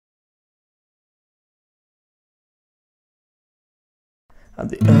At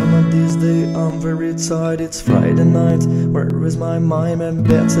the end of this day I'm very tired, it's Friday night. Where is my mind and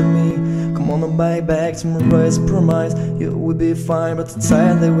better me? Come on and buy back tomorrow is promise. You will be fine, but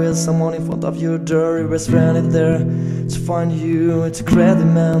sadly with someone in front of your door. Your best friend is there to find you, it's a crazy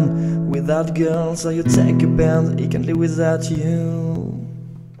man without girl. So you take your band, he can't live without you.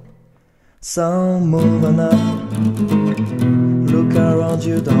 So moving up, look around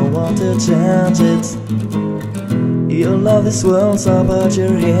you, don't want to change it. You love this world, so put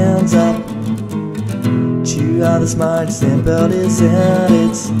your hands up. You are the smart, simple, isn't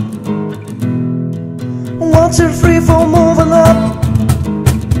it? 1, 2, 3, 4, moving up.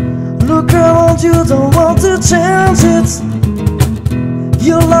 Look around you, don't want to change it.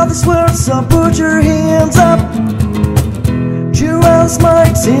 You love this world, so put your hands up. You are the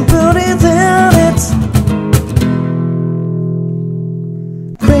smart, simple, isn't it?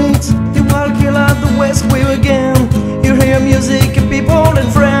 Great, you walking out the west wheel again. You hear music and people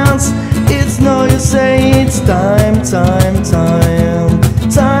and friends. It's no use saying it's time, time, time.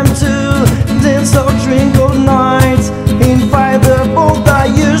 Time to dance or drink all night. Invite the boat by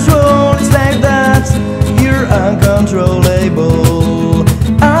usual. It's like that, you're uncontrollable.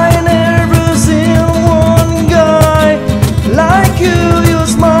 I never seen one guy like you. Your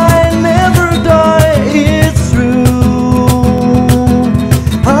smile never die, it's true.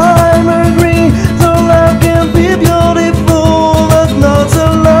 I'm agree, the love can be beautiful, but not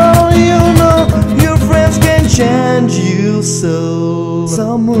alone. You know your friends can change you so.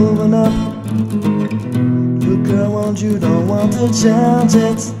 So moving up, look around you, don't want to change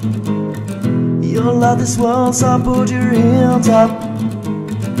it. You love this world, so put your hands up.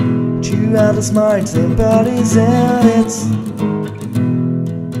 You are the smart, simple, isn't it?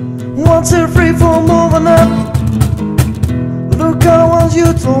 1, 2, 3, 4, moving up. Look around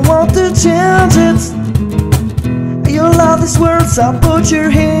you, don't want to change it. You love this world, so put your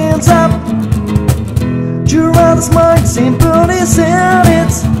hands up. You are the smart, simple, isn't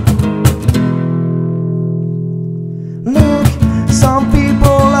it? Look, some people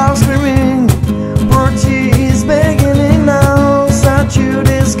are screaming. Petite is beginning now.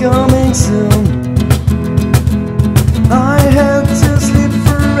 Saturday is coming soon. I have to sleep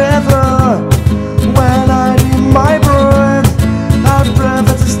forever. When I need my breath, I'd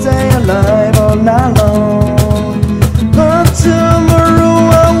prefer to stay alive all night long. But tomorrow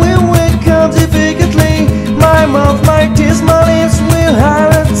I will wake up difficultly. My mouth, my tears, my lips will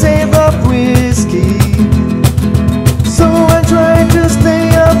have a taste of whiskey. So I try to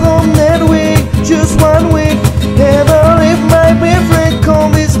stay up on that week, just 1 week. Even if my best friend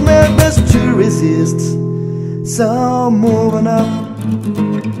called me my best to resist. So moving up,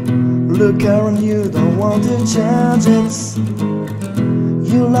 look around you, don't want to change it.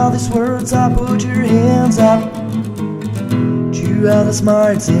 You love these words, I put your hands up. You are the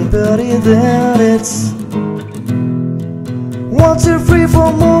smart, simple, isn't it? 1, 2, 3,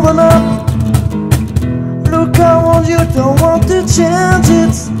 4, moving up. Look around you, don't want to change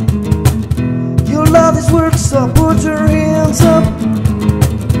it. You love these words, so put your hands up.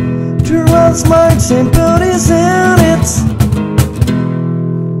 You are the smart, simple, isn't it?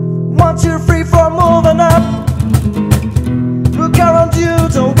 1, 2, 3, 4, moving up. Look around you,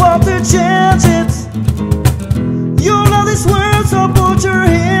 don't want to change it. You love these words, so put your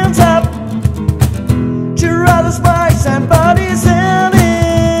hands up. You are the smart, simple, isn't it?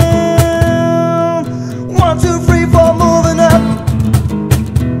 1, 2, 3, 4, moving up.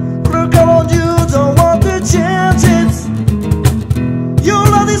 Look around you, don't want to change it. You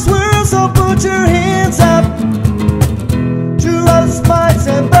love these words, so put your hands up. You are the smart,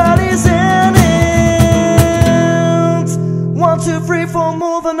 simple, isn't it? 1, 2, 3, 4,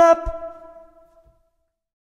 moving up.